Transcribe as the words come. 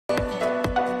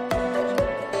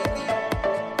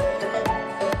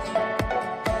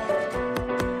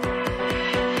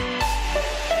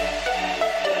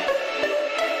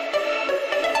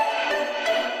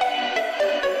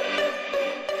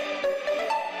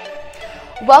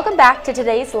Welcome back to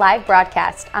today's live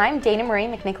broadcast. I'm Dana Marie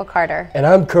McNichol-Carter. And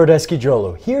I'm Kurt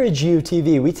Esquidrolo. Here at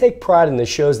GUTV, we take pride in the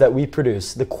shows that we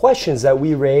produce, the questions that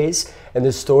we raise, and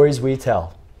the stories we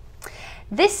tell.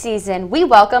 This season, we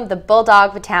welcome the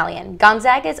Bulldog Battalion,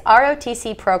 Gonzaga's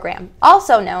ROTC program,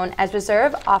 also known as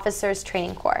Reserve Officers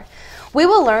Training Corps. We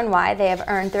will learn why they have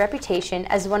earned the reputation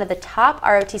as one of the top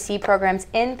ROTC programs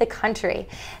in the country.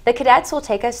 The cadets will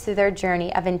take us through their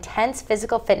journey of intense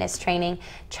physical fitness training,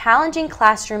 challenging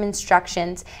classroom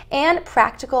instructions, and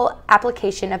practical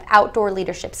application of outdoor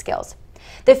leadership skills.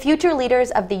 The future leaders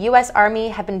of the U.S. Army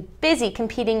have been busy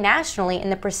competing nationally in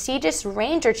the prestigious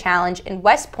Ranger Challenge in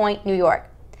West Point, New York.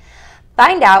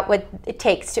 Find out what it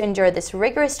takes to endure this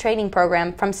rigorous training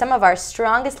program from some of our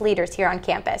strongest leaders here on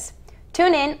campus.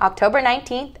 Tune in October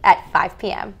 19th at 5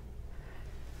 p.m.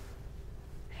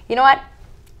 You know what?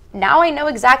 Now I know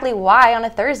exactly why on a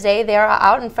Thursday they are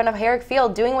out in front of Herrick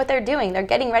Field doing what they're doing. They're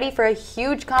getting ready for a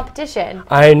huge competition.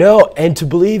 I know, and to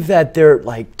believe that they're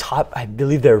like top, I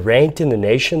believe they're ranked in the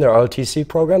nation, their ROTC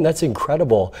program, that's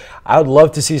incredible. I would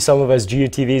love to see some of us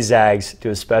GUTV Zags do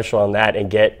a special on that and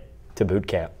get to boot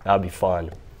camp. That would be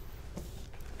fun.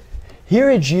 Here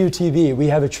at GUTV, we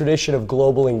have a tradition of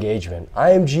global engagement. I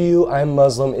Am GU, I Am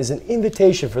Muslim is an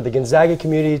invitation for the Gonzaga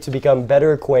community to become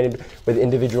better acquainted with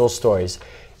individual stories.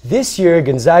 This year,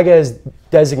 Gonzaga has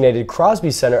designated Crosby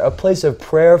Center a place of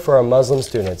prayer for our Muslim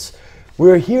students.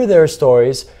 We'll hear their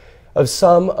stories of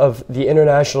some of the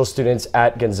international students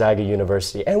at Gonzaga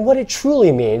University and what it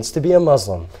truly means to be a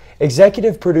Muslim.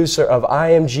 Executive producer of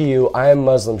I Am GU, I Am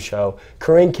Muslim show,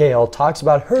 Corinne Cahill, talks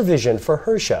about her vision for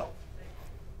her show.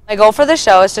 My goal for the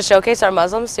show is to showcase our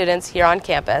Muslim students here on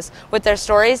campus with their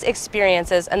stories,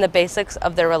 experiences, and the basics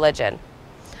of their religion.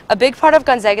 A big part of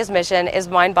Gonzaga's mission is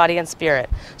mind, body, and spirit,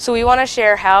 so we want to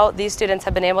share how these students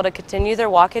have been able to continue their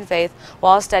walk in faith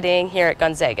while studying here at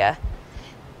Gonzaga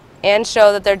and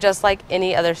show that they're just like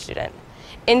any other student.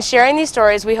 In sharing these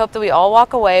stories, we hope that we all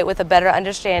walk away with a better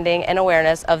understanding and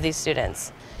awareness of these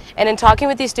students. And in talking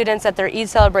with these students at their Eid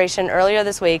celebration earlier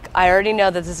this week, I already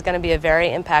know that this is going to be a very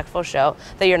impactful show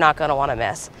that you're not going to want to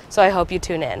miss. So I hope you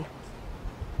tune in.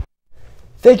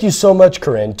 Thank you so much,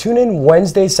 Corinne. Tune in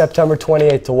Wednesday, September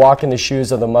 28th to walk in the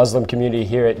shoes of the Muslim community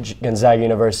here at Gonzaga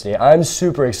University. I'm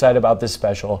super excited about this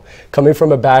special. Coming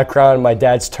from a background, my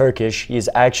dad's Turkish. He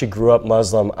actually grew up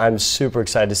Muslim. I'm super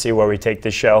excited to see where we take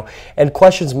this show and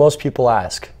questions most people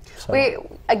ask. So.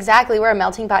 Exactly, we're a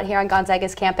melting pot here on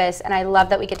Gonzaga's campus, and I love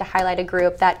that we get to highlight a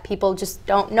group that people just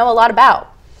don't know a lot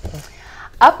about.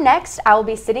 Up next, I will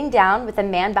be sitting down with the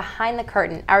man behind the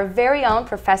curtain, our very own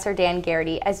Professor Dan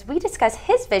Garrity, as we discuss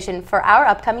his vision for our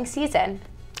upcoming season.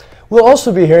 We'll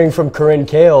also be hearing from Corinne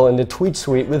Cahill in the Tweet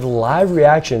Suite with live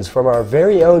reactions from our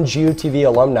very own GUTV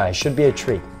alumni. Should be a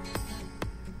treat.